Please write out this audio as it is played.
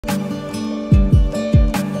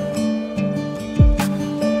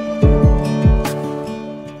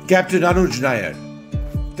Captain Anuj Nayyar,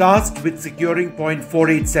 tasked with securing point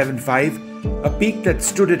 4875, a peak that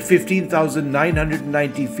stood at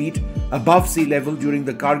 15,990 feet above sea level during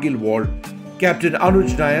the Kargil War, Captain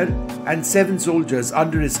Anuj Nayyar and 7 soldiers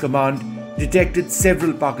under his command detected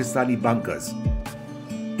several Pakistani bunkers.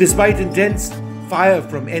 Despite intense fire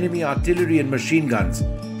from enemy artillery and machine guns,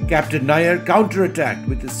 Captain Nayyar counterattacked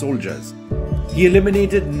with his soldiers. He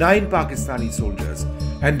eliminated 9 Pakistani soldiers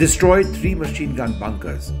and destroyed 3 machine gun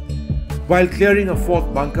bunkers. While clearing a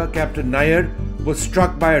 4th bunker, Captain Nayyar was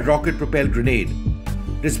struck by a rocket-propelled grenade.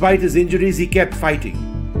 Despite his injuries, he kept fighting.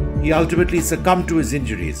 He ultimately succumbed to his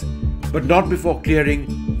injuries, but not before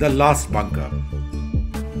clearing the last bunker.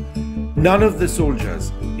 None of the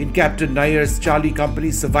soldiers in Captain Nayyar's Charlie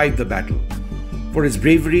company survived the battle. For his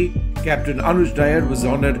bravery, Captain Anuj Nayyar was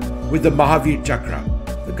honoured with the Mahavir Chakra,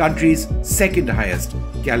 the country's 2nd highest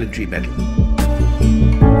gallantry medal.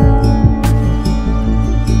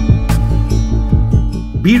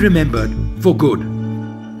 Be remembered for good.